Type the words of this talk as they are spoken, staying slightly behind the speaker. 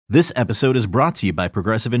This episode is brought to you by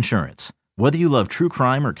Progressive Insurance. Whether you love true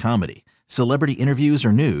crime or comedy, celebrity interviews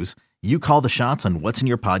or news, you call the shots on what's in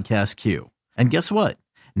your podcast queue. And guess what?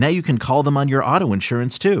 Now you can call them on your auto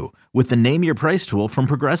insurance too with the Name Your Price tool from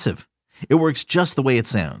Progressive. It works just the way it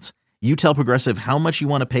sounds. You tell Progressive how much you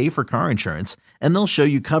want to pay for car insurance, and they'll show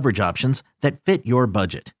you coverage options that fit your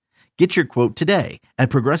budget. Get your quote today at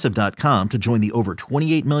Progressive.com to join the over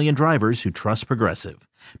 28 million drivers who trust Progressive.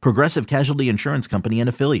 Progressive Casualty Insurance Company and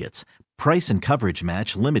Affiliates. Price and coverage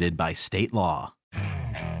match limited by state law.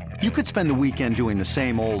 You could spend the weekend doing the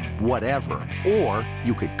same old whatever, or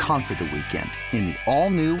you could conquer the weekend in the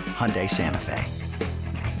all-new Hyundai Santa Fe.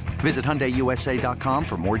 Visit HyundaiUSA.com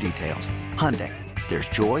for more details. Hyundai, there's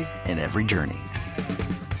joy in every journey.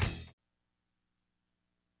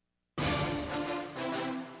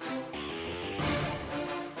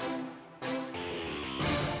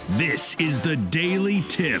 This is the Daily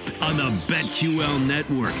Tip on the BetQL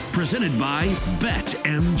Network, presented by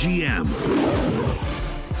BetMGM.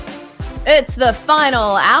 It's the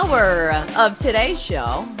final hour of today's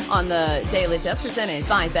show on the Daily Tip, presented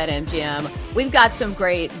by BetMGM. We've got some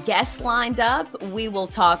great guests lined up. We will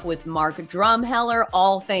talk with Mark Drumheller,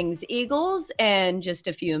 all things Eagles, in just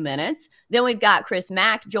a few minutes. Then we've got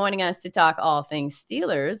Mack joining us to talk all things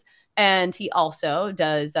Steelers. And he also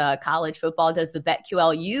does college football, does the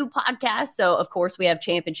BetQLU podcast. So, of course, we have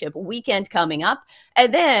championship weekend coming up.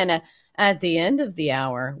 And then at the end of the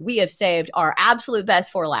hour, we have saved our absolute best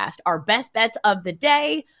for last. Our best bets of the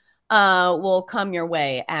day will come your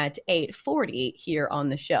way at 8:40 here on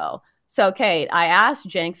the show. So, Kate, I asked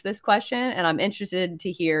Jenks this question, and I'm interested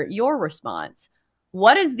to hear your response.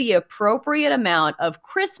 What is the appropriate amount of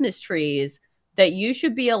Christmas trees that you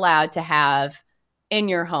should be allowed to have in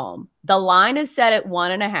your home? The line is set at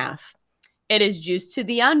 1.5. It is juiced to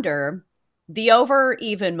the under. The over,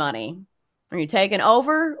 even money. Are you taking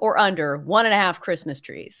over or under 1.5 Christmas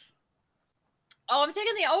trees? Oh, I'm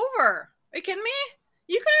taking the over. Are you kidding me?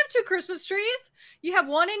 You could have 2 Christmas trees. You have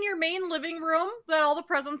one in your main living room that all the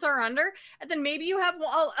presents are under, and then maybe you have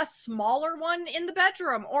a smaller one in the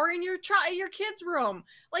bedroom or in your kid's room.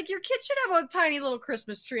 Like, your kid should have a tiny little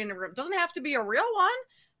Christmas tree in the room. Doesn't have to be a real one.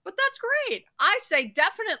 But that's great. I say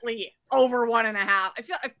definitely over 1.5.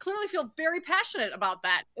 I clearly feel very passionate about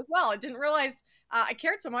that as well. I didn't realize I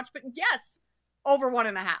cared so much, but yes, over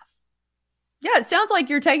 1.5. Yeah, it sounds like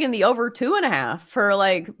you're taking the over 2.5 for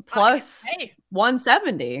like plus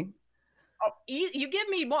 170. Oh, you give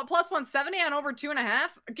me plus 170 on over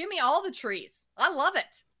 2.5. Give me all the trees. I love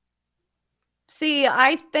it. See,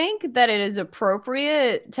 I think that it is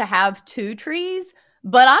appropriate to have 2 trees.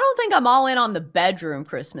 But I don't think I'm all in on the bedroom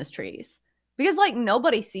Christmas trees because, like,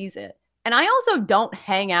 nobody sees it. And I also don't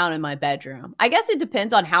hang out in my bedroom. I guess it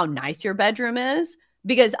depends on how nice your bedroom is,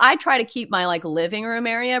 because I try to keep my, like, living room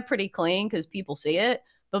area pretty clean because people see it.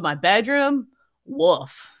 But my bedroom,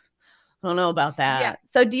 woof. I don't know about that. Yeah.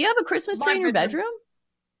 So do you have a Christmas tree in your bedroom?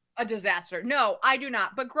 A disaster. No, I do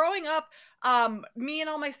not. But growing up, me and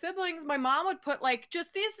all my siblings, my mom would put like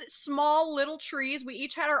just these small little trees. We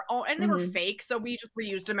each had our own, and they were fake, so we just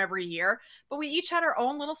reused them every year. But we each had our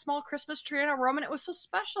own little small Christmas tree in our room, and it was so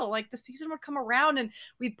special. Like, the season would come around, and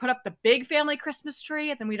we'd put up the big family Christmas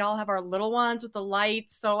tree, and then we'd all have our little ones with the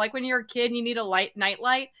lights. So, like, when you're a kid, and you need a night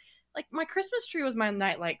light. Like, my Christmas tree was my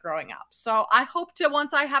nightlight growing up. So I hope to,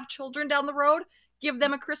 once I have children down the road, give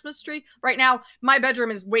them a Christmas tree. Right now, my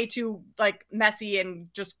bedroom is way too, like, messy and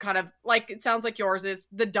just kind of like, it sounds like yours is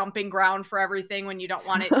the dumping ground for everything when you don't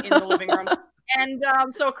want it in the living room. And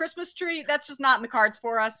so a Christmas tree, that's just not in the cards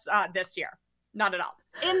for us this year. Not at all.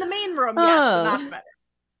 In the main room, yes, but not the bedroom.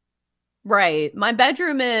 Right. My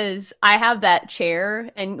bedroom is, I have that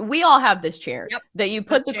chair, and we all have this chair that you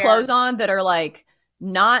put the clothes on that are like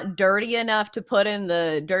not dirty enough to put in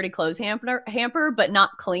the dirty clothes hamper, but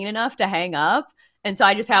not clean enough to hang up. And so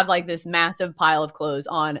I just have like this massive pile of clothes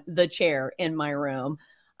on the chair in my room.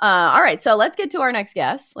 All right, so let's get to our next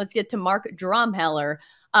guest. Let's get to Mark Drumheller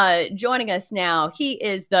joining us now. He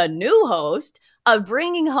is the new host of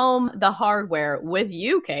Bringing Home the Hardware with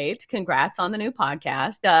you, Kate. Congrats on the new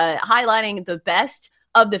podcast, highlighting the best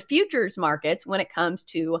of the futures markets when it comes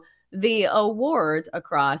to the awards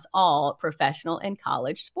across all professional and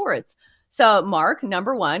college sports. So, Mark,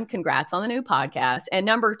 number 1, congrats on the new podcast. And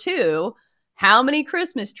number 2, how many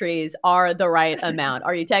Christmas trees are the right amount?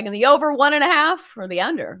 Are you taking the over 1.5 or the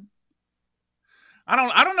under?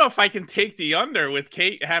 I don't know if I can take the under with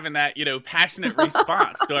Kate having that, passionate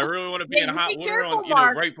response. Do I really want to be in hot water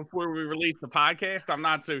on, right before we release the podcast? I'm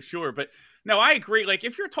not so sure. But no, I agree. Like,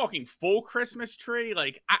 if you're talking full Christmas tree,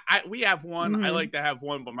 like we have one. I like to have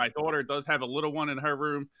one, but my daughter does have a little one in her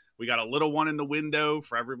room. We got a little one in the window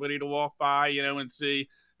for everybody to walk by, and see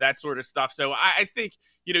that sort of stuff. So I think,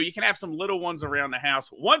 you can have some little ones around the house.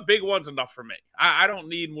 One big one's enough for me. I don't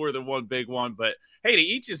need more than one big one, but hey, to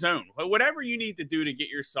each his own. Whatever you need to do to get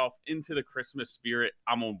yourself into the Christmas spirit,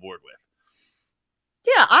 I'm on board with.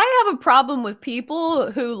 Yeah, I have a problem with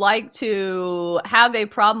people who like to have a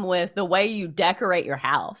problem with the way you decorate your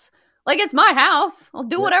house. Like, it's my house. I'll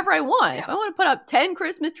do whatever I want. If I want to put up 10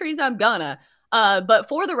 Christmas trees, I'm gonna. But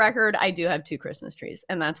for the record, I do have 2 Christmas trees,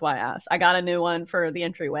 and that's why I asked. I got a new one for the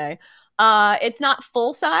entryway. It's not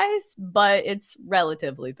full size, but it's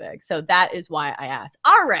relatively big. So that is why I asked.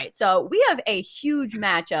 All right. So we have a huge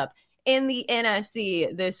matchup in the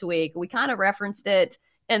NFC this week. We kind of referenced it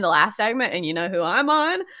in the last segment, and you know who I'm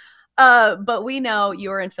on. But we know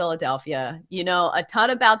you're in Philadelphia. You know a ton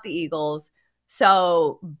about the Eagles.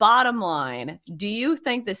 So bottom line, do you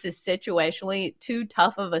think this is situationally too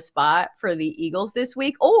tough of a spot for the Eagles this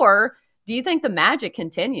week? Or do you think the magic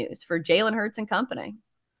continues for Jalen Hurts and company?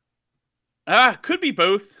 Could be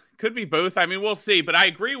both. Could be both. I mean, we'll see. But I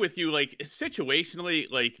agree with you. Like, situationally,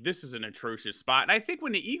 like, this is an atrocious spot. And I think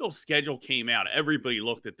when the Eagles schedule came out, everybody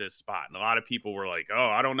looked at this spot. And a lot of people were like, oh,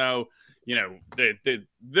 I don't know.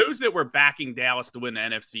 Those that were backing Dallas to win the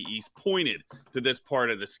NFC East pointed to this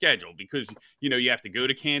part of the schedule because, you have to go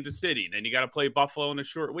to Kansas City. Then you got to play Buffalo in a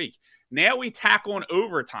short week. Now we tack on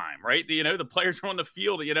overtime, right? The players are on the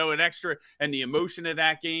field, an extra, and the emotion of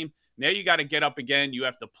that game. Now you got to get up again. You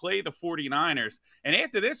have to play the 49ers. And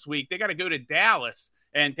after this week, they got to go to Dallas.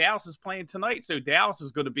 And Dallas is playing tonight. So Dallas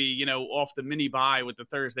is going to be, off the mini bye with the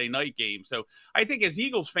Thursday night game. So I think as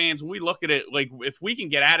Eagles fans, when we look at it, like, if we can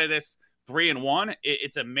get out of this 3-1,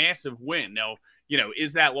 it's a massive win. Now,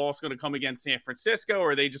 is that loss going to come against San Francisco,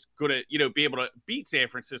 or are they just going to, be able to beat San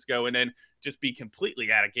Francisco and then just be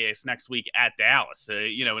completely out of gas next week at Dallas,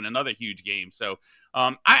 in another huge game? So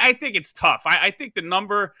I think it's tough. I think the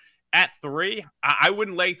number at 3, I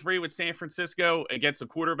wouldn't lay 3 with San Francisco against a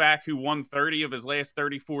quarterback who won 30 of his last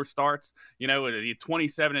 34 starts,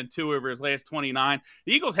 27-2 over his last 29.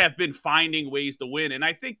 The Eagles have been finding ways to win. And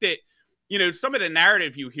I think that, some of the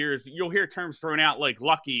narrative you hear is you'll hear terms thrown out like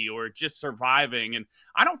lucky or just surviving. And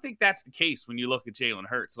I don't think that's the case when you look at Jalen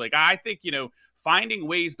Hurts. Like, I think, finding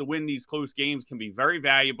ways to win these close games can be very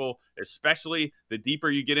valuable, especially the deeper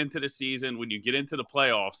you get into the season, when you get into the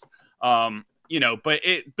playoffs. But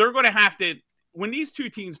they're going to have to, when these two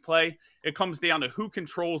teams play, it comes down to who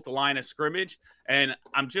controls the line of scrimmage. And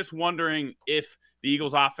I'm just wondering if the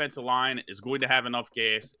Eagles offensive line is going to have enough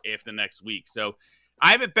gas after next week. So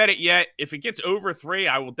I haven't bet it yet. If it gets over 3,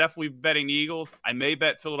 I will definitely be betting the Eagles. I may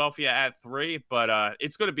bet Philadelphia at 3, but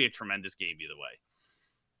it's going to be a tremendous game either way.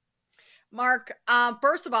 Mark,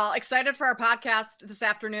 first of all, excited for our podcast this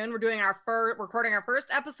afternoon. We're doing recording our first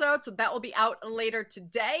episode, so that will be out later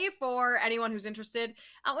today for anyone who's interested.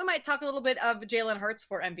 We might talk a little bit of Jalen Hurts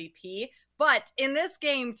for MVP. But in this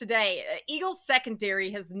game today, Eagles secondary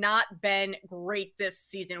has not been great this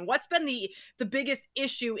season. What's been the biggest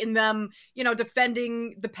issue in them,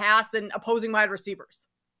 defending the pass and opposing wide receivers?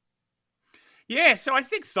 Yeah, so I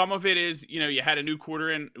think some of it is, you had a new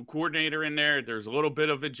coordinator in there. There's a little bit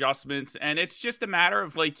of adjustments, and it's just a matter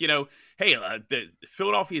of hey, the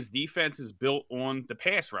Philadelphia's defense is built on the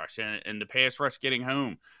pass rush and the pass rush getting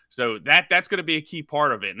home. So that's going to be a key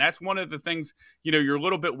part of it. And that's one of the things, you're a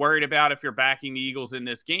little bit worried about if you're backing the Eagles in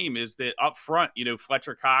this game is that up front,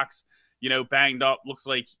 Fletcher Cox, banged up. Looks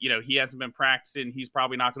like, he hasn't been practicing. He's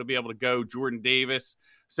probably not going to be able to go. Jordan Davis.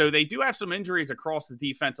 So they do have some injuries across the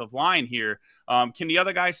defensive line here. Can the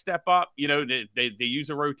other guys step up? They use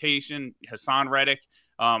a rotation. Hassan Reddick,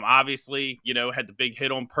 obviously, had the big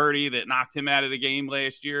hit on Purdy that knocked him out of the game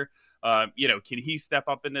last year. Can he step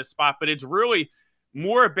up in this spot? But it's really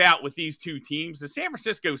more about with these two teams. The San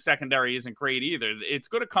Francisco secondary isn't great either. It's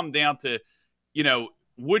going to come down to,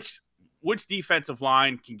 which defensive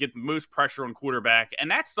line can get the most pressure on quarterback. And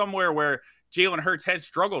that's somewhere where Jalen Hurts has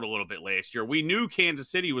struggled a little bit last year. We knew Kansas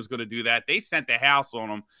City was going to do that. They sent the house on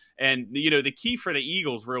them. And, the key for the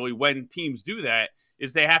Eagles really when teams do that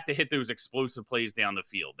is they have to hit those explosive plays down the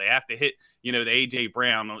field. They have to hit, the A.J.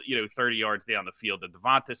 Brown, 30 yards down the field. The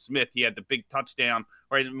Devonta Smith, he had the big touchdown,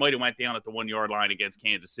 or it might have went down at the 1-yard line against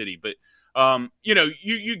Kansas City. But,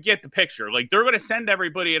 you get the picture. Like, they're going to send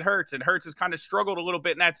everybody at Hurts, and Hurts has kind of struggled a little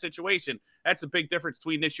bit in that situation. That's a big difference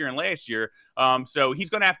between this year and last year. So he's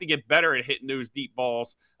going to have to get better at hitting those deep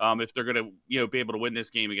balls if they're going to, be able to win this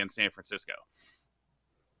game against San Francisco.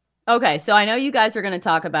 Okay, so I know you guys are going to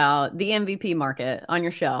talk about the MVP market on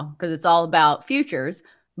your show because it's all about futures,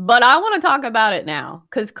 but I want to talk about it now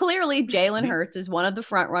because clearly Jalen Hurts is one of the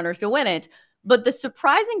front runners to win it. But the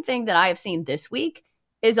surprising thing that I have seen this week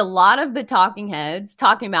is a lot of the talking heads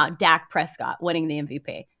talking about Dak Prescott winning the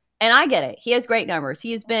MVP. And I get it. He has great numbers.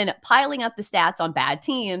 He has been piling up the stats on bad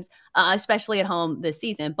teams, especially at home this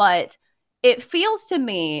season. But it feels to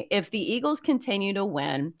me if the Eagles continue to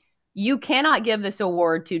win, you cannot give this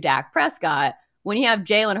award to Dak Prescott when you have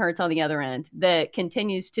Jalen Hurts on the other end that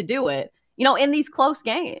continues to do it, in these close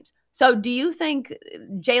games. So do you think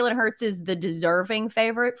Jalen Hurts is the deserving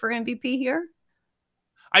favorite for MVP here?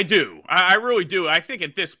 I do. I really do. I think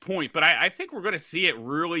at this point, but I think we're going to see it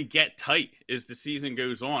really get tight as the season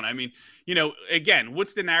goes on. I mean, again,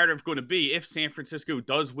 what's the narrative going to be if San Francisco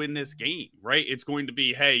does win this game, right? It's going to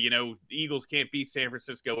be, hey, the Eagles can't beat San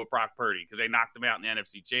Francisco with Brock Purdy because they knocked them out in the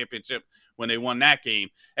NFC Championship when they won that game.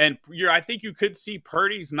 And I think you could see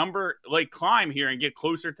Purdy's number climb here and get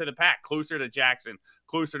closer to the pack, closer to Jackson,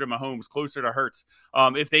 closer to Mahomes, closer to Hurts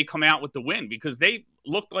if they come out with the win because they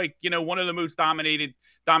looked like, one of the most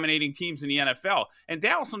dominating teams in the NFL. And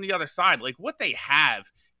Dallas on the other side, what they have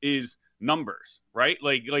is numbers, right?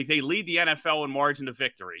 Like they lead the NFL in margin of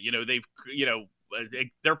victory.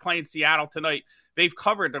 They're playing Seattle tonight. They've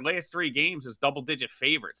covered their last 3 games as double-digit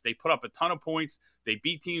favorites. They put up a ton of points. They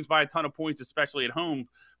beat teams by a ton of points, especially at home.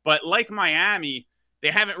 But like Miami, they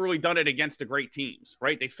haven't really done it against the great teams,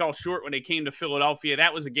 right? They fell short when they came to Philadelphia.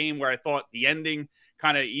 That was a game where I thought the ending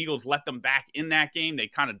kind of Eagles let them back in that game. They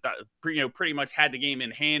kind of, pretty much had the game in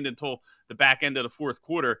hand until the back end of the fourth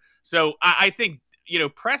quarter. So I think,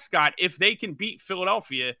 Prescott, if they can beat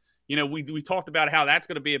Philadelphia, we talked about how that's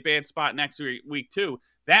going to be a bad spot next week too.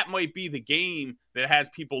 That might be the game that has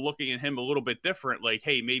people looking at him a little bit different. Like,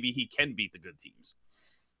 hey, maybe he can beat the good teams.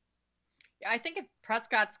 I think if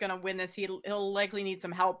Prescott's going to win this, he'll likely need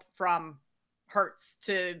some help from Hurts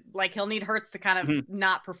he'll need Hurts to kind of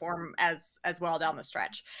not perform as well down the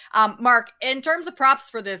stretch. Mark, in terms of props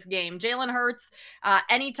for this game, Jalen Hurts,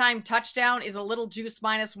 anytime touchdown is a little juice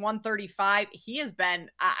minus 135. He has been,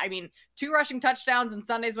 2 rushing touchdowns in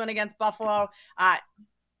Sunday's win against Buffalo.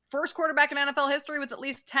 First quarterback in NFL history with at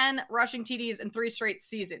least 10 rushing TDs in 3 straight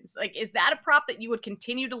seasons. Is that a prop that you would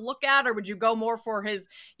continue to look at, or would you go more for his,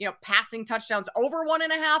 passing touchdowns over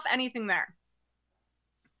 1.5? Anything there?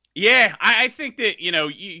 Yeah, I think that,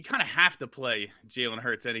 you kind of have to play Jalen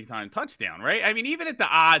Hurts anytime touchdown, right? I mean, even at the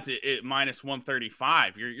odds at minus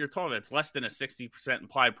 135, you're talking it's less than a 60%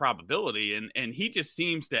 implied probability. And he just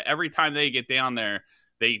seems to, every time they get down there,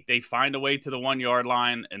 they find a way to the 1-yard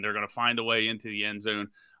line, and they're going to find a way into the end zone.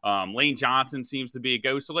 Lane Johnson seems to be a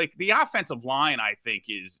go. So, the offensive line, I think,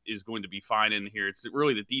 is going to be fine in here. It's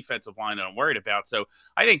really the defensive line that I'm worried about. So,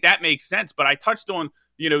 I think that makes sense. But I touched on,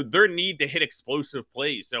 their need to hit explosive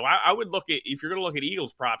plays. So, I would look at, if you're going to look at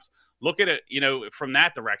Eagles props, look at it, from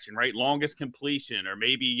that direction, right? Longest completion, or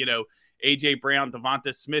maybe, A.J. Brown,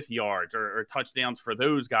 Devonta Smith yards or touchdowns for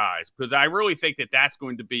those guys. Because I really think that that's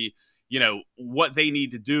going to be, what they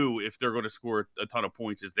need to do if they're going to score a ton of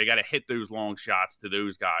points is they got to hit those long shots to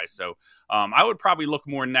those guys. So I would probably look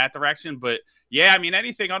more in that direction. But, yeah,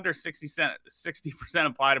 anything under 60%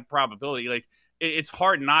 implied probability, it's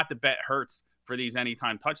hard not to bet Hurts for these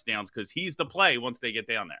anytime touchdowns because he's the play once they get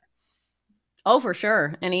down there. Oh, for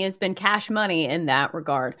sure. And he has been cash money in that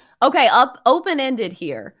regard. Okay, open-ended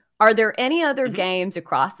here. Are there any other games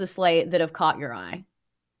across the slate that have caught your eye?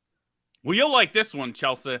 Well, you'll like this one,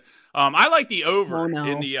 Chelsea. I like the over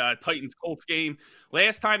in the Titans-Colts game.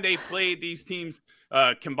 Last time they played, these teams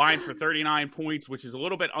combined for 39 points, which is a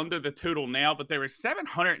little bit under the total now, but there were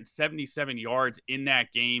 777 yards in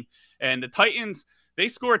that game. And the Titans, they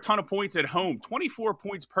score a ton of points at home, 24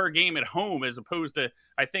 points per game at home, as opposed to,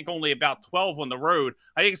 I think, only about 12 on the road.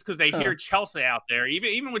 I think it's because they hear Chelsea out there.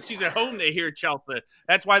 Even when she's at home, they hear Chelsea.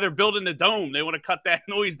 That's why they're building the dome. They want to cut that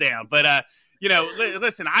noise down. But,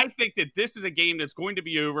 listen, I think that this is a game that's going to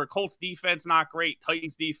be over. Colts defense, not great.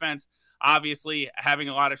 Titans defense, obviously, having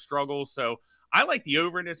a lot of struggles. So I like the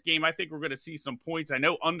over in this game. I think we're going to see some points. I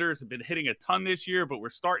know unders have been hitting a ton this year, but we're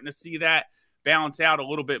starting to see that balance out a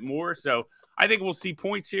little bit more. So I think we'll see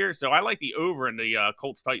points here. So I like the over in the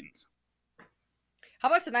Colts Titans. How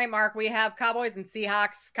about tonight, Mark? We have Cowboys and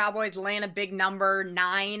Seahawks. Cowboys laying a big number,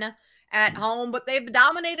 9 at home, but they've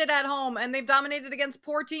dominated at home and they've dominated against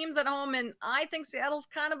poor teams at home. And I think Seattle's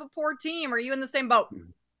kind of a poor team. Are you in the same boat?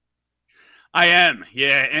 I am,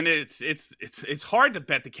 yeah, and it's hard to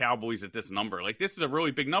bet the Cowboys at this number. Like, this is a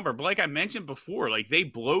really big number, but like I mentioned before, like, they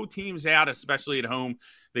blow teams out, especially at home.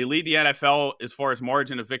 They lead the NFL as far as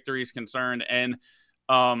margin of victory is concerned, and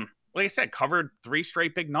like I said, covered 3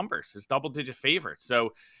 straight big numbers as double-digit favorites.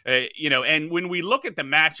 So, and when we look at the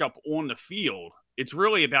matchup on the field, it's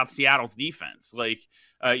really about Seattle's defense. Like,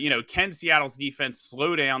 can Seattle's defense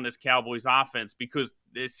slow down this Cowboys offense? Because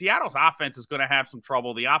Seattle's offense is going to have some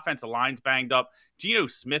trouble. The offensive line's banged up. Geno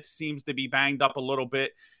Smith seems to be banged up a little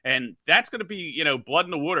bit. And that's going to be, blood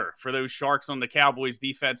in the water for those Sharks on the Cowboys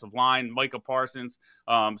defensive line, Micah Parsons.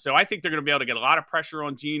 So I think they're going to be able to get a lot of pressure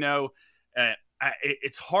on Geno.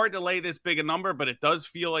 It's hard to lay this big a number, but it does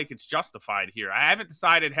feel like it's justified here. I haven't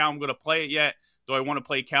decided how I'm going to play it yet. Do I want to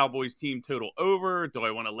play Cowboys team total over? Do I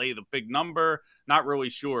want to lay the big number? Not really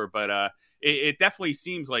sure, but it definitely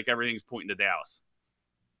seems like everything's pointing to Dallas.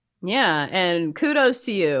 Yeah, and kudos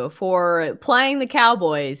to you for playing the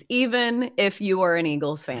Cowboys, even if you are an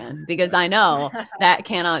Eagles fan, because I know that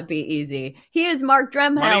cannot be easy. He is Mark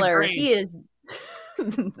Drumheller. He is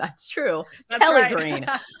that's true. That's Kelly right. Green.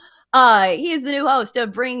 He is the new host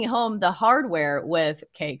of Bringing Home the Hardware with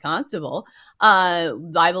Kate Constable. I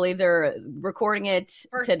believe they're recording it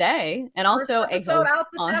today, and also a episode host out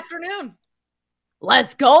this afternoon.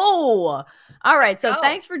 Let's go! All right, so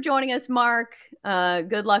thanks for joining us, Mark.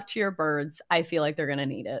 Good luck to your birds. I feel like they're going to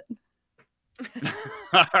need it.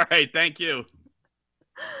 All right, thank you.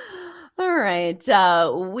 All right,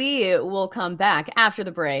 we will come back after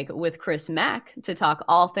the break with Chris Mack to talk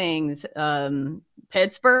all things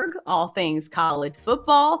Pittsburgh, all things college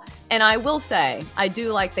football. And I will say, I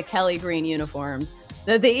do like the Kelly Green uniforms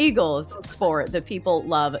that the Eagles sport that people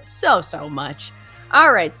love so much.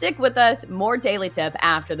 All right, stick with us. More Daily Tip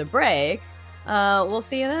after the break. We'll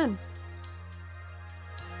see you then.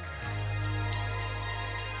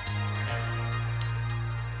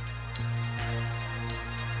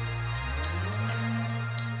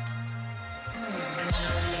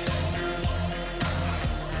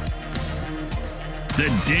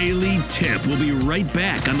 The Daily Tip will be right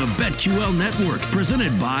back on the BetQL Network,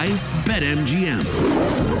 presented by BetMGM.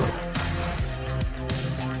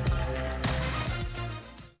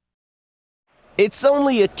 It's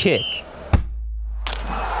only a kick,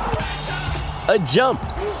 a jump,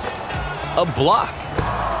 a block.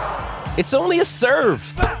 It's only a serve.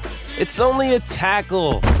 It's only a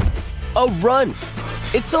tackle, a run.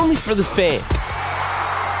 It's only for the fans.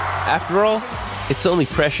 After all, it's only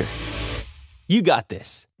pressure. You got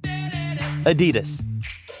this. Adidas.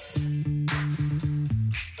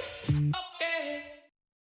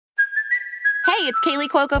 Hey, it's Kaylee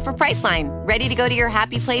Cuoco for Priceline. Ready to go to your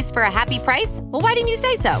happy place for a happy price? Well, why didn't you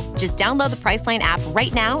say so? Just download the Priceline app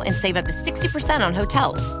right now and save up to 60% on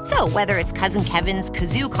hotels. So whether it's Cousin Kevin's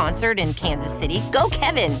Kazoo Concert in Kansas City, go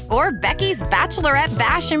Kevin, or Becky's Bachelorette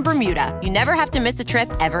Bash in Bermuda, you never have to miss a trip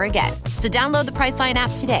ever again. So download the Priceline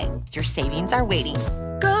app today. Your savings are waiting.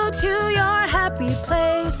 Go to your happy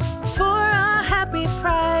place for a happy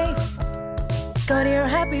price. Go to your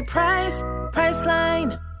happy price,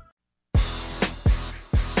 Priceline.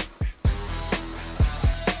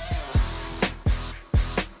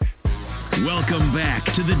 Welcome back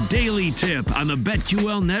to the Daily Tip on the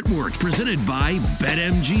BetQL Network, presented by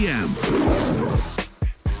BetMGM.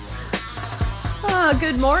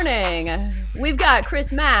 Good morning. We've got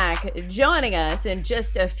Chris Mack joining us in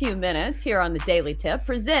just a few minutes here on the Daily Tip,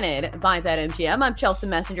 presented by BetMGM. I'm Chelsea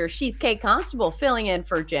Messenger. She's Kate Constable, filling in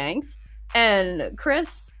for Jenks. And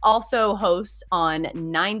Chris also hosts on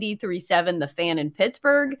 93.7 The Fan in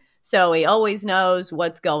Pittsburgh, so he always knows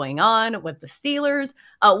what's going on with the Steelers.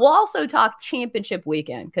 We'll also talk championship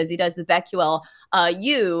weekend because he does the BetQL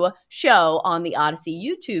U show on the Odyssey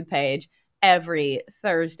YouTube page every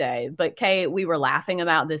Thursday. But Kay, we were laughing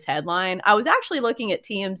about this headline. I was actually looking at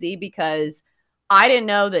TMZ because I didn't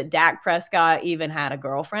know that Dak Prescott even had a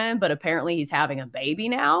girlfriend, but apparently he's having a baby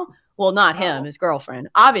now. Well, not him, his girlfriend,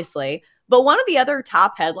 obviously. But one of the other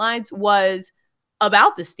top headlines was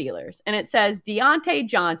about the Steelers. And it says, Deontay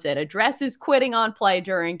Johnson addresses quitting on play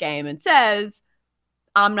during game and says,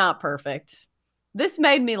 I'm not perfect. This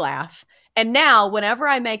made me laugh. And now, whenever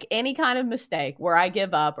I make any kind of mistake where I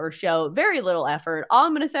give up or show very little effort, all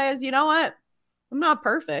I'm going to say is, you know what? I'm not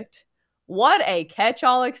perfect. What a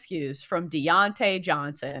catch-all excuse from Deontay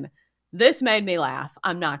Johnson. This made me laugh.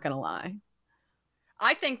 I'm not going to lie.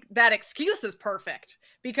 I think that excuse is perfect,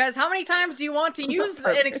 because how many times do you want to use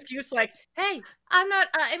an excuse like, hey, I'm not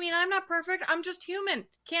perfect. I'm just human.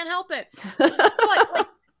 Can't help it. But like,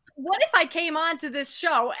 what if I came on to this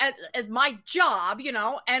show as my job,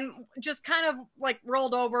 and just kind of like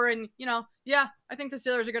rolled over and, yeah, I think the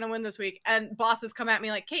Steelers are going to win this week. And bosses come at me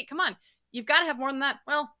like, Kate, come on, you've got to have more than that.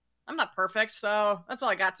 Well, I'm not perfect, so that's all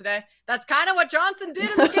I got today. That's kind of what Johnson did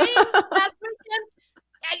in the game last weekend.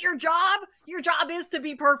 And your job is to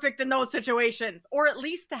be perfect in those situations, or at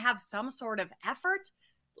least to have some sort of effort.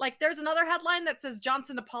 Like, there's another headline that says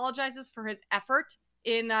Johnson apologizes for his effort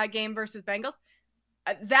in game versus Bengals.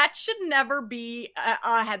 That should never be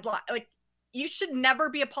a headline. Like, you should never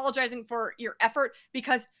be apologizing for your effort,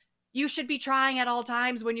 because you should be trying at all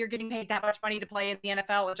times when you're getting paid that much money to play in the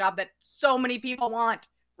NFL, a job that so many people want,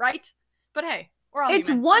 right? But hey, we're all It's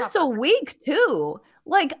human. once a week too.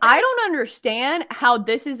 Like, right? I don't understand how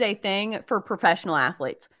this is a thing for professional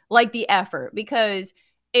athletes, like the effort, because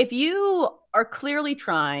if you are clearly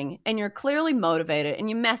trying and you're clearly motivated and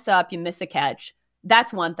you mess up, you miss a catch,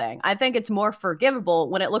 that's one thing. I think it's more forgivable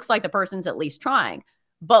when it looks like the person's at least trying.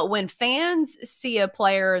 But when fans see a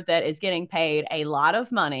player that is getting paid a lot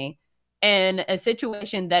of money in a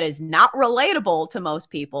situation that is not relatable to most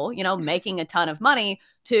people, making a ton of money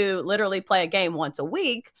to literally play a game once a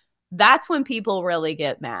week, that's when people really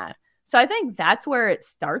get mad. So I think that's where it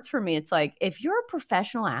starts for me. It's like, if you're a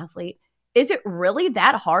professional athlete, is it really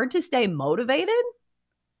that hard to stay motivated?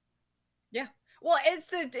 Yeah. Well, it's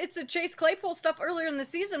the Chase Claypool stuff earlier in the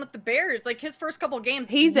season with the Bears. Like, his first couple of games,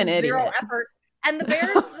 he's an zero idiot. effort. And the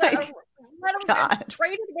Bears let him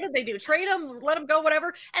trade him. What did they do? Trade him, let him go,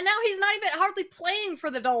 whatever. And now he's not even hardly playing for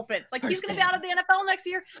the Dolphins. Like, he's going to be out of the NFL next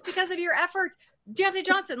year because of your effort. Deontay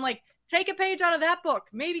Johnson, like, take a page out of that book.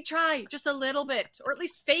 Maybe try just a little bit, or at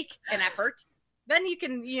least fake an effort. Then you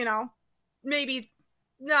can, maybe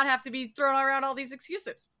not have to be throwing around all these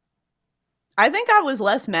excuses. I think I was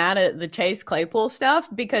less mad at the Chase Claypool stuff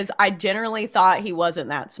because I generally thought he wasn't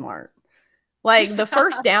that smart. Like, the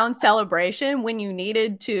first down celebration when you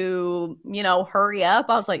needed to, hurry up,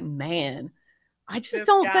 I was like, man, I just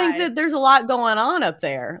don't think that there's a lot going on up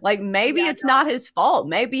there. Like, maybe it's not his fault.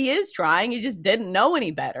 Maybe he is trying. He just didn't know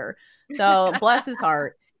any better. So bless his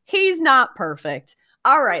heart. He's not perfect.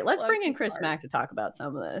 All right, let's bring in Chris Mack to talk about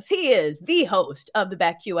some of this. He is the host of the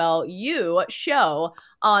BetQLU show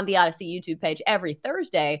on the Odyssey YouTube page every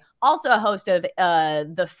Thursday. Also a host of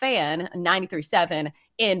The Fan 93.7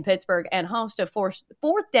 in Pittsburgh and host of Fourth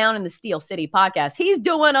Down in the Steel City podcast. He's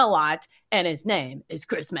doing a lot, and his name is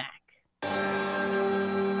Chris Mack.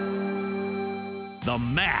 The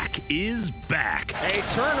Mack is back. A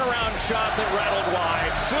turnaround shot that rattled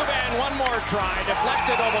wide. Subban one more try,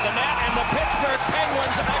 deflected over the net, and the Pittsburgh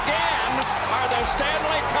Penguins again are the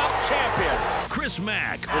Stanley Cup champions. Chris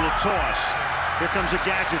Mack. Little toss. Here comes a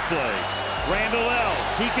gadget play. Randall L.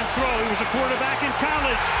 He can throw. He was a quarterback in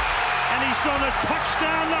college. And he's thrown a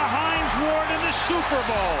touchdown to Hines Ward in the Super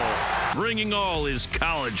Bowl. Bringing all his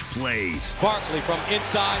college plays. Barkley from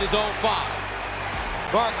inside his own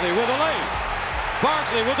 5. Barkley with a lead.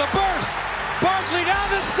 Barkley with a burst. Barkley down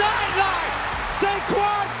the sideline.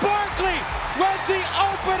 Saquon Barkley was the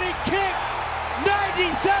opening kick.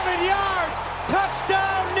 97 yards.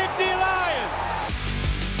 Touchdown, Nittany Lions.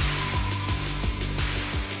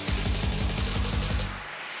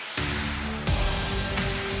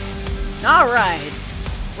 All right.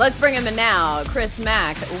 Let's bring him in now. Chris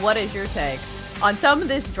Mack, what is your take on some of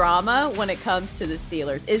this drama when it comes to the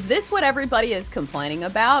Steelers? Is this what everybody is complaining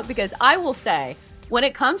about? Because I will say, when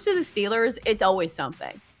it comes to the Steelers, it's always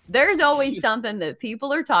something. There's always something that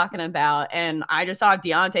people are talking about. And I just saw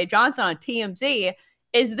Deontay Johnson on TMZ.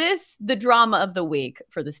 Is this the drama of the week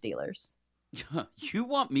for the Steelers? You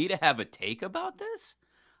want me to have a take about this?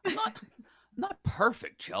 I'm not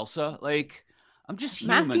perfect, Chelsea. Like, I'm just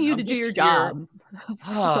human. I'm asking you to do your job.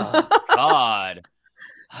 Oh, God.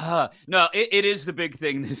 No, it is the big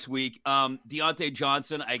thing this week. Deontay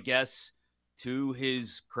Johnson, I guess, to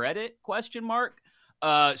his credit,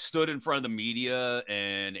 stood in front of the media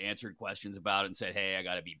and answered questions about it and said, hey, I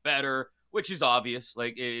got to be better, which is obvious.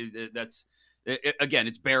 Like, again,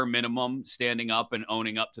 it's bare minimum, standing up and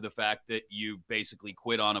owning up to the fact that you basically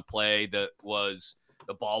quit on a play that was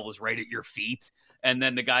the ball was right at your feet. And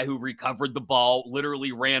then the guy who recovered the ball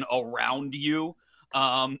literally ran around you.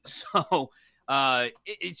 It's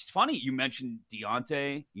funny. You mentioned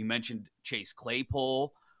Deontay. You mentioned Chase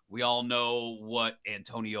Claypool. We all know what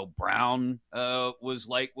Antonio Brown was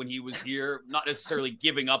like when he was here, not necessarily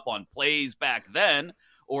giving up on plays back then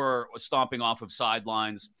or stomping off of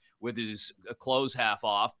sidelines with his clothes half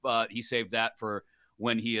off, but he saved that for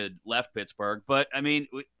when he had left Pittsburgh. But, I mean,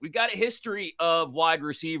 we got a history of wide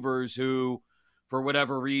receivers who, for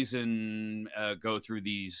whatever reason, go through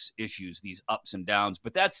these issues, these ups and downs.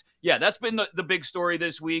 But that's been the big story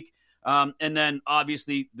this week. And then,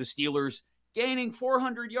 obviously, the Steelers gaining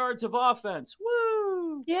 400 yards of offense.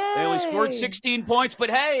 Woo! Yay! They only scored 16 points, but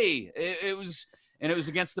hey, it was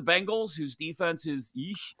against the Bengals, whose defense is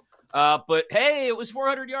yeesh. But hey, it was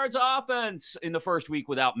 400 yards of offense in the first week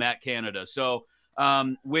without Matt Canada. So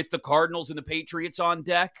with the Cardinals and the Patriots on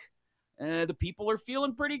deck, the people are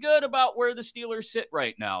feeling pretty good about where the Steelers sit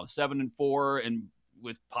right now, 7-4, and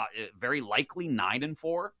with very likely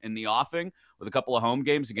 9-4 in the offing, with a couple of home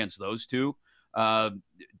games against those two.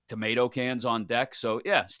 Tomato cans on deck. So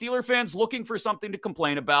yeah, Steeler fans looking for something to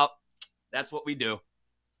complain about. That's what we do.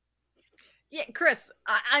 Yeah, Chris,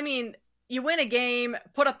 I mean, you win a game,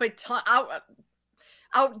 put up a ton,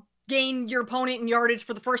 outgain your opponent in yardage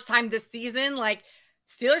for the first time this season. Like,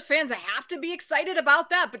 Steelers fans have to be excited about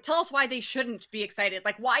that, but tell us why they shouldn't be excited.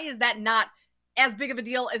 Like, why is that not as big of a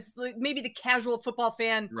deal as maybe the casual football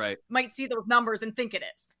fan might see those numbers and think it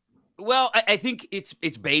is? Well, I think it's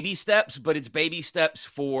baby steps, but it's baby steps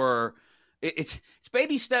for it's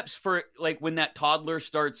baby steps for like when that toddler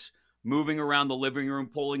starts moving around the living room,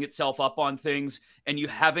 pulling itself up on things, and you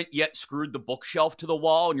haven't yet screwed the bookshelf to the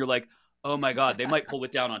wall, and you're like, oh my God, they might pull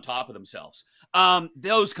it down on top of themselves.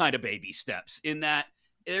 Those kind of baby steps in that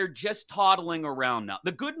they're just toddling around now.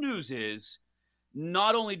 The good news is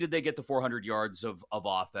not only did they get the 400 yards of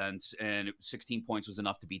offense, and 16 points was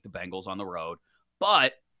enough to beat the Bengals on the road,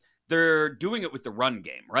 but they're doing it with the run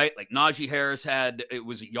game, right? Like Najee Harris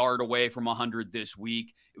was a yard away from 100 this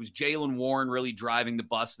week. It was Jaylen Warren really driving the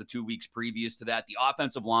bus the 2 weeks previous to that. The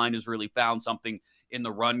offensive line has really found something in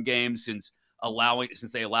the run game since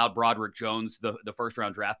they allowed Broderick Jones, the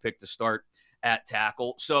first-round draft pick, to start at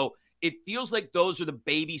tackle. So it feels like those are the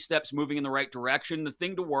baby steps moving in the right direction. The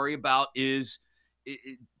thing to worry about is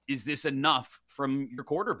this enough from your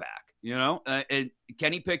quarterback? And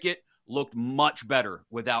Kenny Pickett looked much better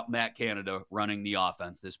without Matt Canada running the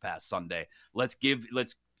offense this past Sunday.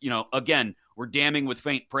 Again, we're damning with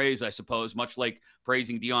faint praise, I suppose, much like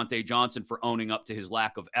praising Deontay Johnson for owning up to his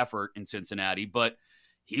lack of effort in Cincinnati, but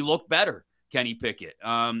he looked better, Kenny Pickett.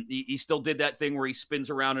 He still did that thing where he spins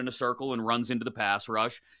around in a circle and runs into the pass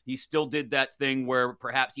rush. He still did that thing where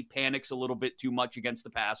perhaps he panics a little bit too much against the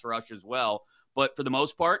pass rush as well. But for the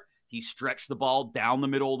most part, he stretched the ball down the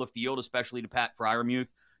middle of the field, especially to Pat Freiermuth.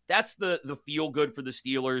 That's the feel good for the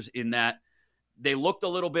Steelers in that they looked a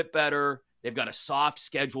little bit better. They've got a soft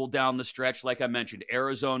schedule down the stretch, like I mentioned,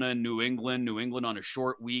 Arizona and New England on a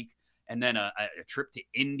short week, and then a trip to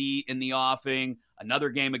Indy in the offing, another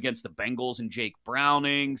game against the Bengals and Jake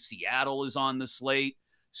Browning. Seattle is on the slate.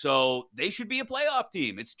 So they should be a playoff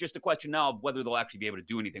team. It's just a question now of whether they'll actually be able to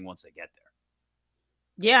do anything once they get there.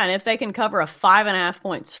 Yeah, and if they can cover a 5.5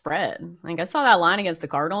 point spread. Like, I saw that line against the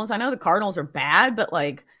Cardinals. I know the Cardinals are bad, but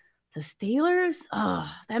like the Steelers,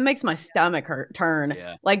 that makes my stomach turn.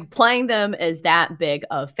 Yeah. Like, playing them is that big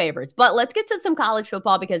of favorites. But let's get to some college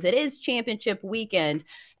football because it is championship weekend,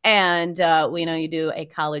 and we know you do a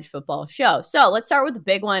college football show. So let's start with the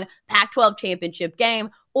big one, Pac-12 championship game,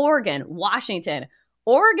 Oregon, Washington.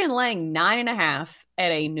 Oregon laying 9.5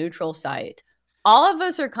 at a neutral site. All of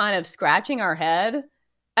us are kind of scratching our head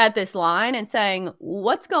at this line and saying,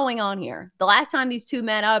 what's going on here? The last time these two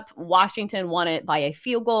met up, Washington won it by a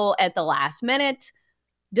field goal at the last minute.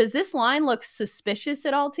 Does this line look suspicious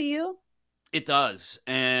at all to you? It does.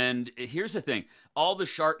 And here's the thing. All the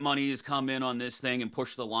sharp money has come in on this thing and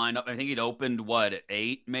pushed the line up. I think it opened, at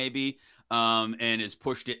 8 maybe, and has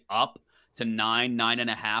pushed it up to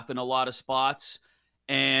 9.5 in a lot of spots.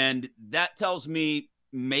 And that tells me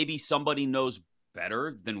maybe somebody knows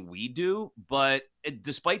better than we do, but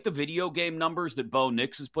despite the video game numbers that Bo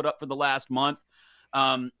Nix has put up for the last month,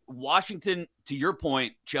 Washington, to your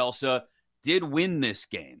point, Chelsea, did win this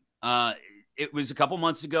game. It was a couple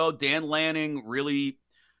months ago. Dan Lanning really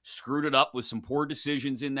screwed it up with some poor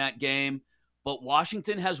decisions in that game, but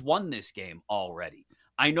Washington has won this game already.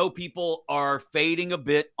 I know people are fading a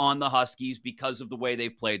bit on the Huskies because of the way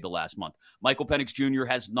they've played the last month. Michael Penix Jr.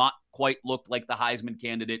 has not quite looked like the Heisman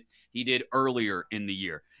candidate he did earlier in the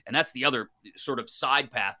year. And that's the other sort of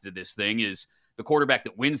side path to this thing is the quarterback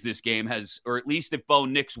that wins this game has, or at least if Bo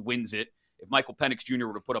Nix wins it, if Michael Penix Jr.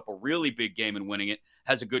 were to put up a really big game in winning it,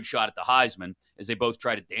 has a good shot at the Heisman as they both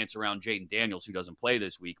try to dance around Jaden Daniels, who doesn't play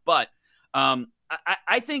this week. But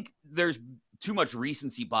I think there's too much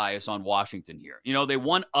recency bias on Washington here. They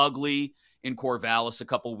won ugly in Corvallis a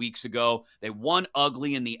couple weeks ago. They won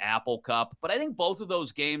ugly in the Apple Cup. But I think both of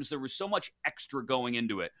those games, there was so much extra going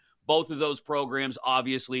into it. both of those programs,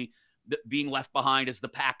 obviously, being left behind as the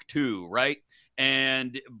Pac-2, right?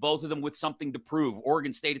 And both of them with something to prove.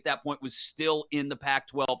 Oregon State at that point was still in the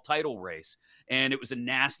Pac-12 title race. And it was a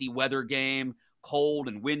nasty weather game, cold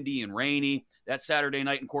and windy and rainy that Saturday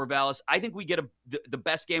night in Corvallis. I think we get the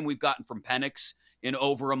best game we've gotten from Penix in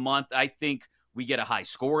over a month. I think we get a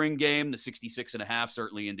high-scoring game. The 66.5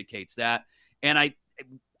 certainly indicates that. And I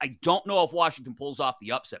don't know if Washington pulls off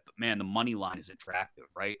the upset, but, man, the money line is attractive,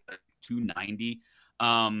 right? 290.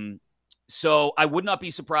 So I would not be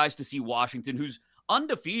surprised to see Washington, who's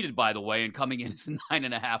undefeated, by the way, and coming in as a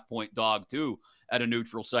 9.5-point dog, too, at a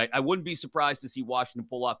neutral site. I wouldn't be surprised to see Washington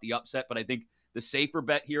pull off the upset, but I think the safer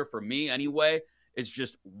bet here for me anyway is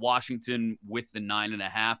just Washington with the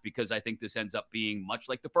 9.5, because I think this ends up being, much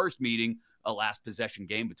like the first meeting, a last possession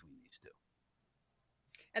game between these two.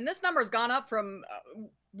 And this number has gone up from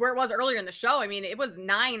where it was earlier in the show. I mean, it was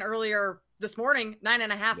 9 earlier this morning,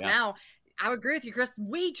 9.5 now. I would agree with you, Chris.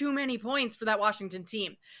 Way too many points for that Washington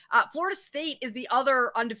team. Florida State is the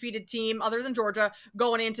other undefeated team, other than Georgia,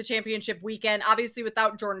 going into championship weekend, obviously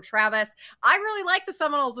without Jordan Travis. I really like the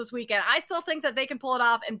Seminoles this weekend. I still think that they can pull it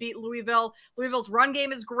off and beat Louisville. Louisville's run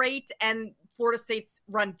game is great, and Florida State's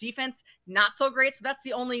run defense, not so great. So that's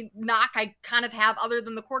the only knock I kind of have other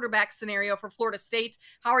than the quarterback scenario for Florida State.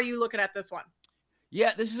 How are you looking at this one?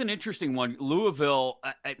 Yeah, this is an interesting one. Louisville,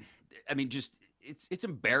 I mean, just... It's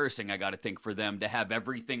embarrassing, I got to think, for them to have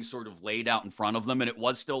everything sort of laid out in front of them, and it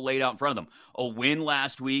was still laid out in front of them. A win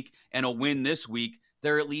last week and a win this week.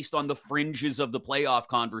 They're at least on the fringes of the playoff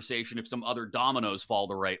conversation if some other dominoes fall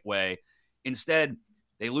the right way. Instead,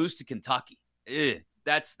 they lose to Kentucky.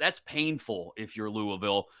 That's painful if you're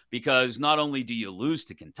Louisville, because not only do you lose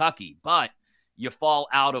to Kentucky, but you fall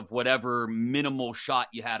out of whatever minimal shot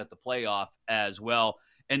you had at the playoff as well.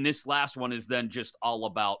 And this last one is then just all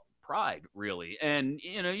about pride, really. And,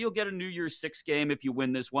 you know, you'll get a New Year's 6 game if you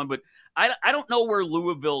win this one, but I don't know where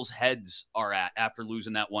Louisville's heads are at after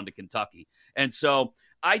losing that one to Kentucky. And so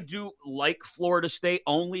I do like Florida State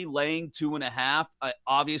only laying 2.5.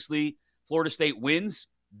 Obviously, Florida State wins,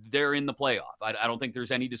 they're in the playoff. I don't think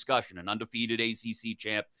there's any discussion. An undefeated ACC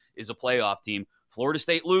champ is a playoff team. Florida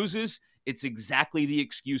State loses, it's exactly the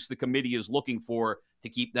excuse the committee is looking for to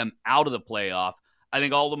keep them out of the playoff. I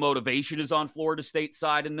think all the motivation is on Florida State's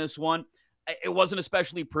side in this one. It wasn't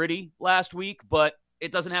especially pretty last week, but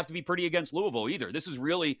it doesn't have to be pretty against Louisville either.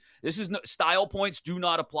 Style points do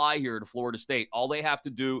not apply here to Florida State. All they have to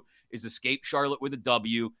do is escape Charlotte with a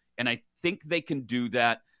W, and I think they can do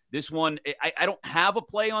that. This one, I don't have a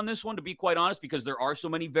play on this one, to be quite honest, because there are so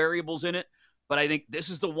many variables in it. But I think this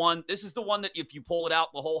is the one that if you pull it out,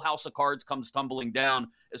 the whole house of cards comes tumbling down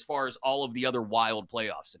as far as all of the other wild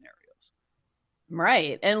playoff scenarios.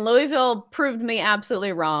 Right. And Louisville proved me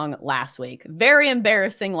absolutely wrong last week. Very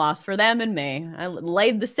embarrassing loss for them and me. I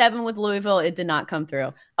laid the 7 with Louisville. It did not come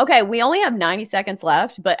through. Okay, we only have 90 seconds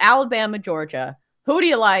left, but Alabama, Georgia. Who do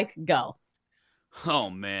you like? Go. Oh,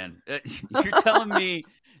 man. You're telling me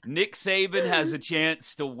Nick Saban has a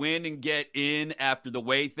chance to win and get in after the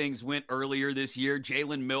way things went earlier this year?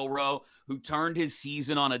 Jalen Milroe, who turned his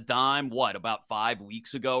season on a dime, about 5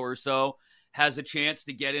 weeks ago or so, has a chance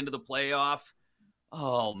to get into the playoff?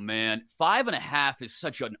 Oh, man. 5.5 is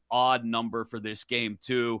such an odd number for this game,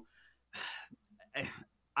 too.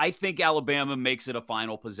 I think Alabama makes it a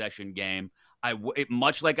final possession game.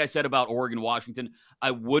 Much like I said about Oregon-Washington,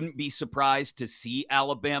 I wouldn't be surprised to see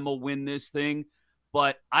Alabama win this thing.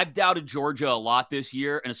 But I've doubted Georgia a lot this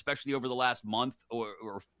year, and especially over the last month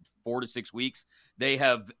or 4 to 6 weeks. They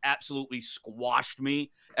have absolutely squashed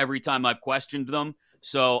me every time I've questioned them.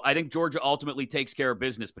 So I think Georgia ultimately takes care of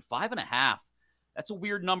business. But 5.5. That's a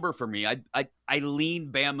weird number for me. I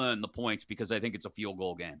lean Bama in the points because I think it's a field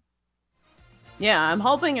goal game. Yeah, I'm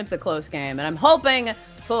hoping it's a close game, and I'm hoping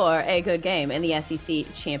for a good game in the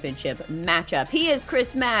SEC championship matchup. He is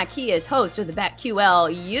Chris Mack. He is host of the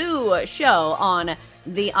BetQLU show on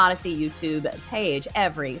the Odyssey YouTube page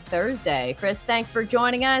every Thursday. Chris, thanks for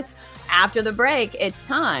joining us. After the break, it's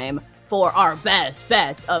time for our best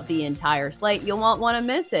bet of the entire slate. You won't want to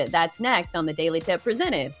miss it. That's next on the Daily Tip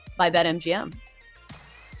presented by BetMGM.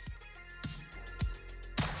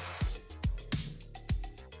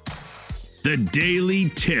 The Daily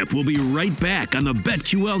Tip will be right back on the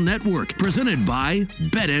BetQL Network, presented by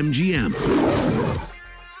BetMGM.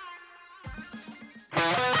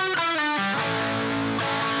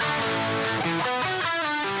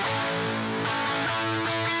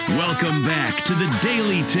 Welcome back to the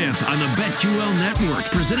Daily Tip on the BetQL Network,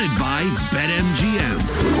 presented by BetMGM.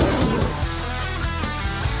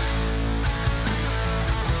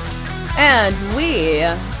 And we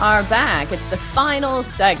are back. It's the final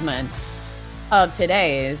segment of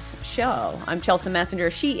today's show. I'm Chelsea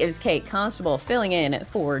Messenger. She is Kate Constable, filling in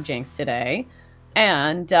for Jinx today.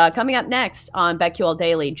 And coming up next on BetQL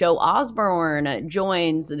Daily, Joe Osborne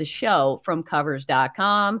joins the show from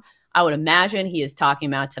Covers.com. I would imagine he is talking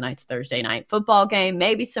about tonight's Thursday night football game,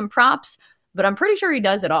 maybe some props, but I'm pretty sure he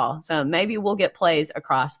does it all. So maybe we'll get plays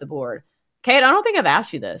across the board. Kate, I don't think I've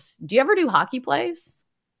asked you this. Do you ever do hockey plays?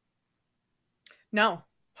 No,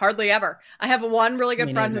 hardly ever. I have one really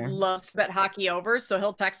good friend neither. who loves to bet hockey overs, so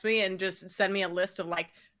he'll text me and just send me a list of like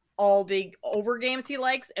all the over games he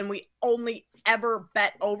likes, and we only ever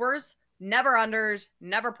bet overs, never unders,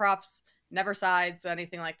 never props, never sides,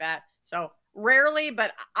 anything like that. So rarely,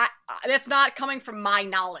 but I that's not coming from my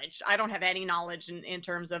knowledge. I don't have any knowledge in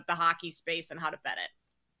terms of the hockey space and how to bet it.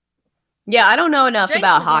 Yeah, I don't know enough Jenks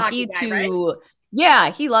about is a hockey hockey guy, to. right?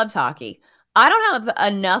 Yeah, he loves hockey. I don't have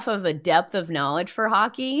enough of a depth of knowledge for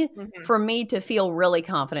hockey for me to feel really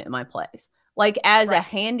confident in my plays. Like as a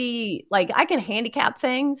handy, like I can handicap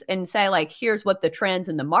things and say like, here's what the trends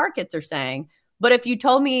in the markets are saying. But if you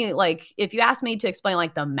told me, like, if you asked me to explain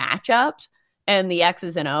like the matchups and the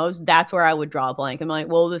X's and O's, that's where I would draw a blank. I'm like,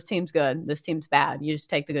 well, this team's good. This team's bad. You just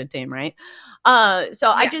take the good team, right?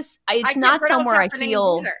 So yeah. It's not somewhere I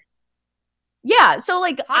feel. Yeah. So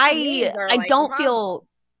like, I don't feel.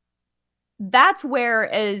 That's where,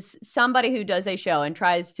 as somebody who does a show and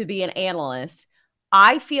tries to be an analyst,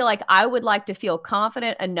 I feel like I would like to feel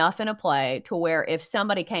confident enough in a play to where if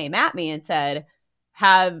somebody came at me and said,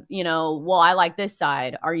 well, I like this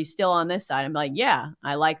side. Are you still on this side? I'm like, yeah,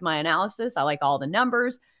 I like my analysis. I like all the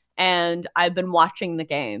numbers and I've been watching the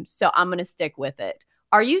games. So I'm going to stick with it.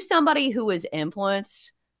 Are you somebody who is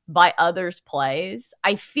influenced by others' plays?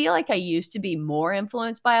 I feel like I used to be more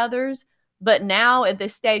influenced by others. But now at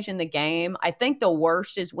this stage in the game, I think the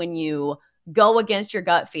worst is when you go against your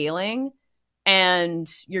gut feeling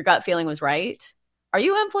and your gut feeling was right. Are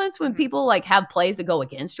you influenced when people like have plays that go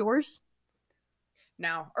against yours?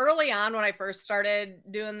 No. Early on when I first started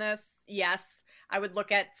doing this, yes, I would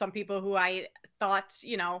look at some people who I thought,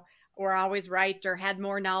 were always right or had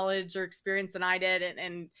more knowledge or experience than I did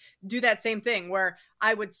and do that same thing where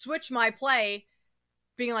I would switch my play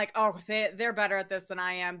being like, oh, they're better at this than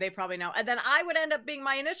I am. They probably know. And then I would end up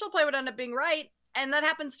my initial play would end up being right. And that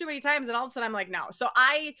happens too many times. And all of a sudden I'm like, no. So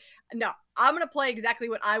I'm going to play exactly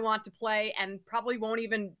what I want to play and probably won't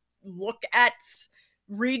even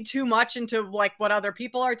read too much into like what other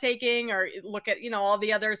people are taking or look at, all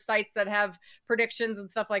the other sites that have predictions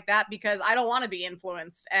and stuff like that, because I don't want to be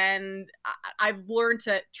influenced. And I've learned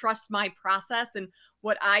to trust my process and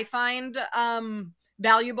what I find,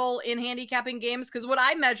 valuable in handicapping games, because what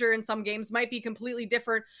I measure in some games might be completely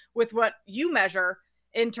different with what you measure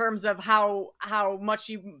in terms of how much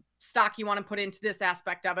stock you want to put into this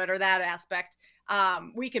aspect of it or that aspect.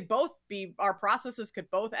 We could both our processes could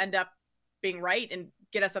both end up being right and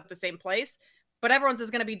get us at the same place, but everyone's is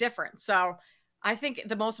going to be different. So I think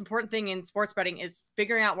the most important thing in sports betting is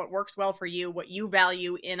figuring out what works well for you, what you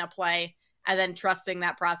value in a play, and then trusting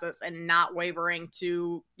that process and not wavering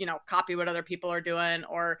to, copy what other people are doing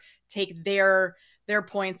or take their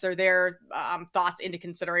points or their thoughts into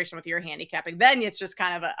consideration with your handicapping. Then it's just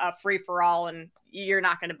kind of a free for all, and you're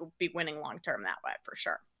not going to be winning long term that way for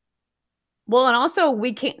sure. Well, and also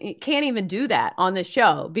we can't even do that on this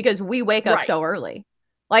show because we wake up so early.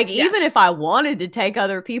 Like even if I wanted to take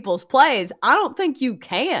other people's plays, I don't think you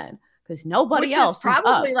can because nobody else is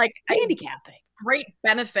probably like handicapping. Great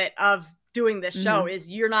benefit of doing this show is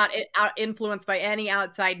you're not influenced by any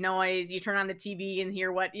outside noise. You turn on the TV and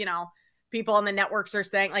hear what, people on the networks are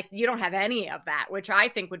saying. Like you don't have any of that, which I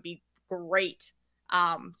think would be great.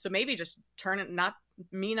 So maybe just not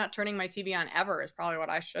turning my TV on ever is probably what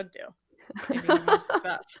I should do. Maybe more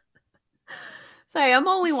success. Say, I'm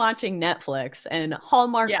only watching Netflix and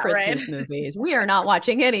Hallmark Christmas movies. We are not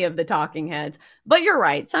watching any of the talking heads. But you're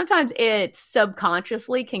right. Sometimes it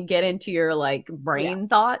subconsciously can get into your like brain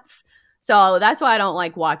thoughts. So that's why I don't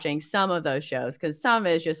like watching some of those shows, because some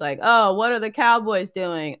is just like, oh, what are the Cowboys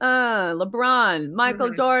doing? LeBron,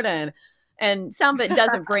 Michael Jordan. And some of it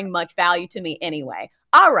doesn't bring much value to me anyway.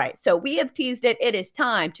 All right. So we have teased it. It is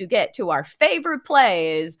time to get to our favorite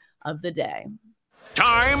plays of the day.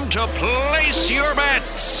 Time to place your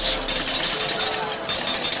bets.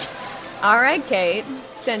 All right, Kate,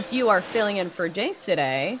 since you are filling in for Jinx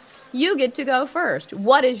today, you get to go first.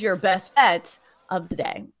 What is your best bet of the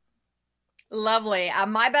day? Lovely.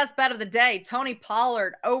 My best bet of the day, Tony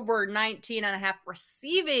Pollard over 19.5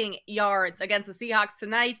 receiving yards against the Seahawks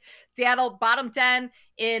tonight. Seattle bottom 10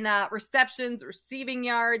 in receptions, receiving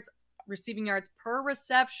yards, receiving yards per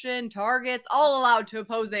reception, targets, all allowed to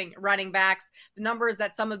opposing running backs. The numbers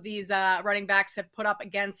that some of these running backs have put up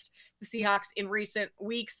against the Seahawks in recent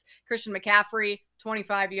weeks: Christian McCaffrey,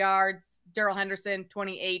 25 yards, Darrell Henderson,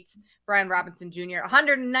 28, Brian Robinson Jr.,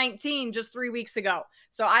 119 just 3 weeks ago.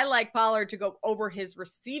 So I like Pollard to go over his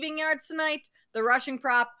receiving yards tonight. The rushing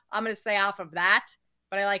prop, I'm going to stay off of that,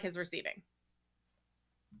 but I like his receiving.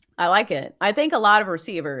 I like it. I think a lot of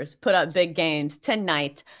receivers put up big games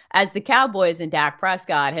tonight as the Cowboys and Dak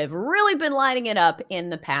Prescott have really been lighting it up in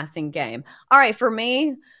the passing game. All right, for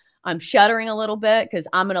me, I'm shuddering a little bit because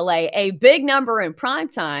I'm going to lay a big number in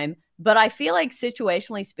primetime, but I feel like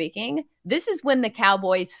situationally speaking, this is when the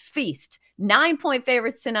Cowboys feast. 9-point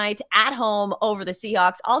favorites tonight at home over the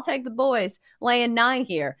Seahawks. I'll take the boys laying 9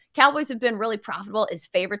 here. Cowboys have been really profitable as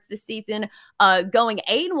favorites this season, going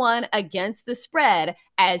 8-1 against the spread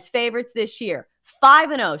as favorites this year.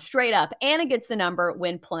 5-0 straight up and against the number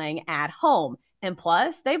when playing at home. And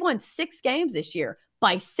plus, they've won 6 games this year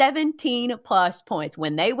by 17 plus points.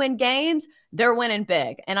 When they win games, they're winning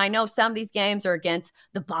big. And I know some of these games are against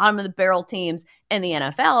the bottom of the barrel teams in the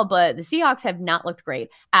NFL, but the Seahawks have not looked great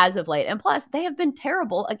as of late. And plus, they have been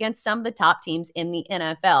terrible against some of the top teams in the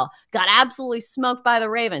NFL. Got absolutely smoked by the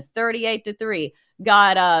Ravens, 38-3.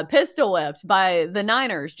 Got pistol whipped by the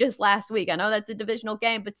Niners just last week. I know that's a divisional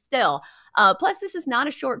game, but still. Plus, this is not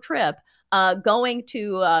a short trip. Going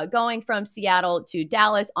from Seattle to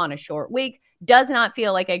Dallas on a short week does not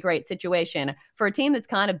feel like a great situation for a team that's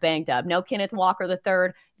kind of banged up. No Kenneth Walker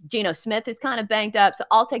III. Geno Smith is kind of banged up. So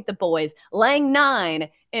I'll take the boys laying 9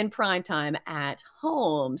 in primetime at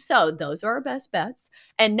home. So those are our best bets.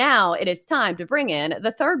 And now it is time to bring in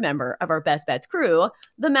the third member of our best bets crew,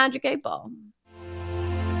 the Magic 8 Ball.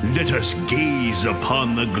 Let us gaze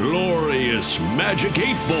upon the glorious Magic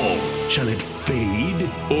 8 Ball. Shall it fade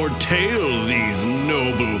or tail these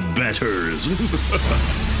noble betters?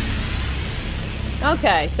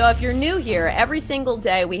 Okay, so if you're new here, every single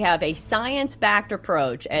day we have a science-backed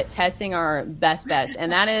approach at testing our best bets,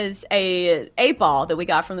 and that is a 8 Ball that we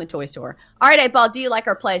got from the toy store. All right, 8 Ball, do you like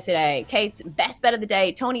our play today? Kate's best bet of the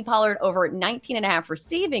day, Tony Pollard over 19.5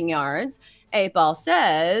 receiving yards. 8 Ball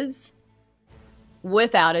says,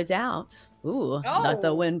 without a doubt. Ooh, That's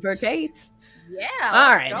a win for Kate. Yeah.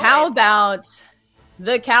 All right, how about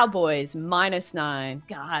the Cowboys -9?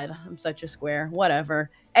 God, I'm such a square.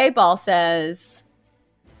 Whatever. 8 Ball says,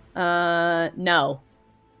 no.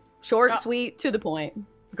 Short, sweet, to the point.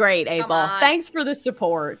 Great, 8 Ball. Thanks for the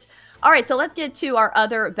support. All right, so let's get to our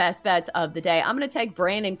other best bets of the day. I'm going to take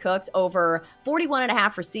Brandon Cooks over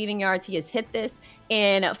 41.5 receiving yards. He has hit this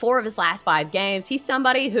in 4 of his last 5 games. He's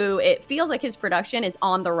somebody who it feels like his production is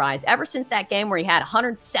on the rise. Ever since that game where he had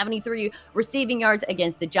 173 receiving yards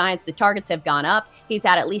against the Giants, the targets have gone up. He's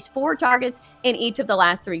had at least 4 targets in each of the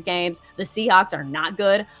last 3 games. The Seahawks are not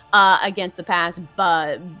good against the pass,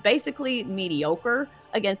 but basically mediocre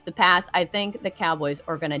against the pass. I think the Cowboys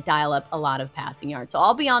are going to dial up a lot of passing yards. So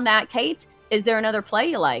I'll be on that. Kate, is there another play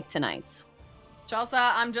you like tonight? Chelsea,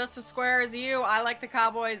 I'm just as square as you. I like the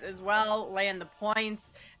Cowboys as well, laying the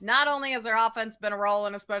points. Not only has their offense been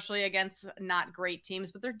rolling, especially against not great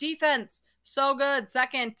teams, but their defense, so good.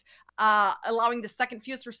 Second, allowing the second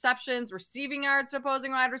fewest receptions, receiving yards to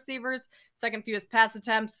opposing wide receivers, second fewest pass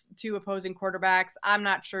attempts to opposing quarterbacks. I'm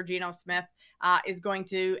not sure Geno Smith is going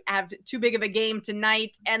to have too big of a game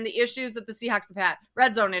tonight. And the issues that the Seahawks have had,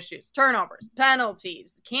 red zone issues, turnovers,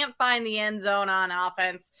 penalties, can't find the end zone on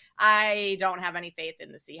offense. I don't have any faith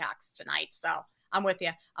in the Seahawks tonight. So I'm with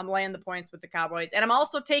you. I'm laying the points with the Cowboys. And I'm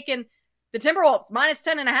also taking the Timberwolves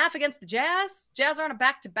 -10.5 against the Jazz. Jazz are on a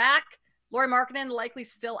back-to-back. Lauri Markkanen likely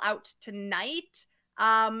still out tonight.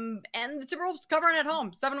 And the Timberwolves covering at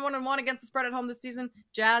home, 7-1-1 against the spread at home this season.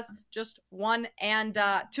 Jazz just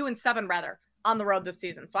 2-7 rather on the road this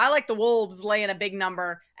season. So I like the Wolves laying a big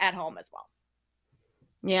number at home as well.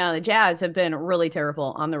 Yeah, the Jazz have been really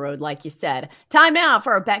terrible on the road, like you said. Time now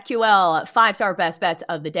for our BetQL 5-star best bets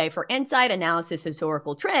of the day. For insight, analysis,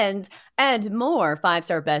 historical trends, and more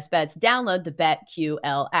 5-star best bets, download the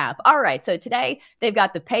BetQL app. All right, so today they've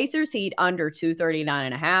got the Pacers Heat under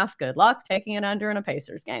 239.5. Good luck taking it under in a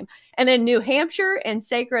Pacers game. And then New Hampshire and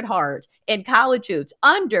Sacred Heart in college hoops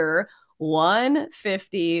under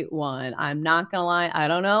 151. I'm not going to lie, I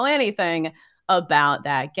don't know anything about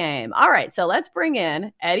that game. All right, so let's bring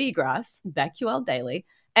in Ed Egros, BetQL Daily.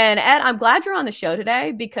 And Ed, I'm glad you're on the show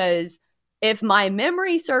today because if my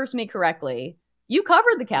memory serves me correctly, you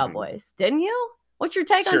covered the Cowboys, didn't you? What's your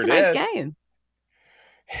take on tonight's game?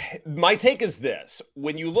 My take is this.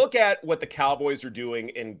 When you look at what the Cowboys are doing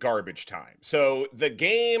in garbage time, so the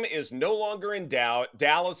game is no longer in doubt.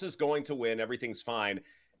 Dallas is going to win. Everything's fine.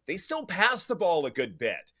 They still pass the ball a good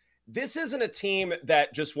bit. This isn't a team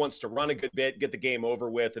that just wants to run a good bit, get the game over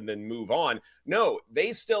with, and then move on. No,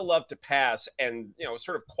 they still love to pass and,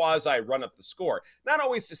 sort of quasi run up the score. Not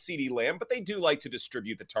always to CeeDee Lamb, but they do like to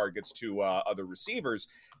distribute the targets to other receivers.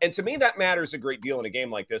 And to me, that matters a great deal in a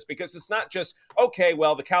game like this, because it's not just, okay,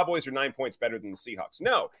 well, the Cowboys are 9 points better than the Seahawks.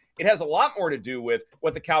 No, it has a lot more to do with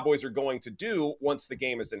what the Cowboys are going to do once the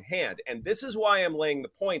game is in hand. And this is why I'm laying the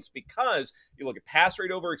points, because you look at pass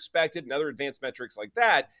rate over expected and other advanced metrics like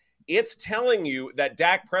that, it's telling you that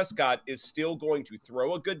Dak Prescott is still going to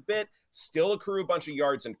throw a good bit, still accrue a bunch of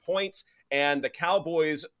yards and points, and the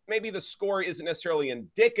Cowboys, maybe the score isn't necessarily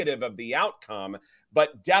indicative of the outcome,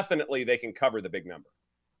 but definitely they can cover the big number.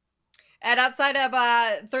 And outside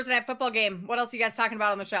of Thursday Night Football game, what else are you guys talking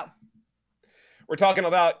about on the show? We're talking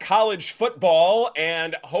about college football,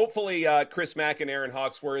 and hopefully Chris Mack and Aaron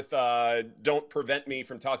Hawksworth don't prevent me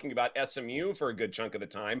from talking about SMU for a good chunk of the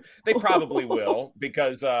time. They probably will,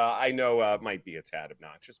 because I know it might be a tad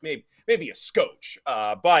obnoxious, maybe a scotch.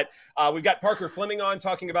 But we've got Parker Fleming on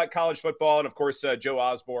talking about college football, and of course Joe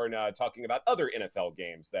Osborne talking about other NFL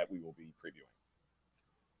games that we will be previewing.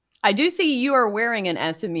 I do see you are wearing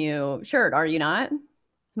an SMU shirt, are you not?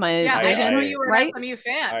 My vision, you were right? an SMU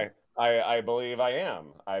fan. I believe I am.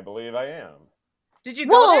 Did you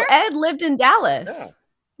go there? Ed lived in Dallas. Yeah.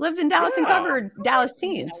 Lived in Dallas and covered Dallas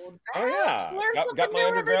teams. Oh, yeah. Got my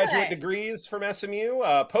undergraduate degrees from SMU,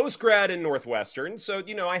 post-grad in Northwestern. So,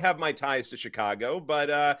 I have my ties to Chicago.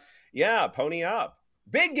 But, pony up.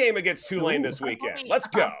 Big game against Tulane this weekend. Let's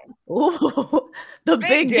go. Ooh, the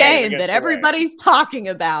big game that everybody's talking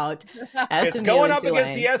about. It's going up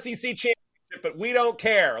against the SEC championship, but we don't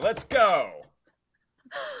care. Let's go.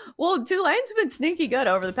 Well, Tulane's been sneaky good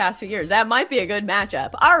over the past few years. That might be a good matchup.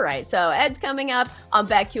 All right, so Ed's coming up on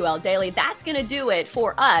BetQL Daily. That's going to do it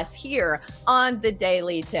for us here on the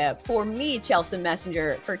Daily Tip. For me, Chelsea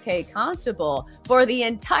Messenger, for Kay Constable, for the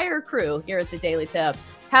entire crew here at the Daily Tip,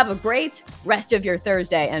 have a great rest of your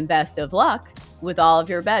Thursday and best of luck with all of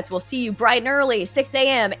your bets. We'll see you bright and early, 6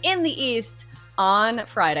 a.m. in the East on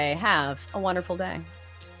Friday. Have a wonderful day.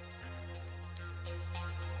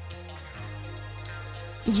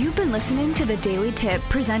 You've been listening to The Daily Tip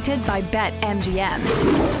presented by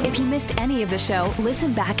BetMGM. If you missed any of the show,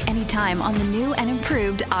 listen back anytime on the new and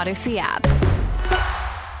improved Odyssey app.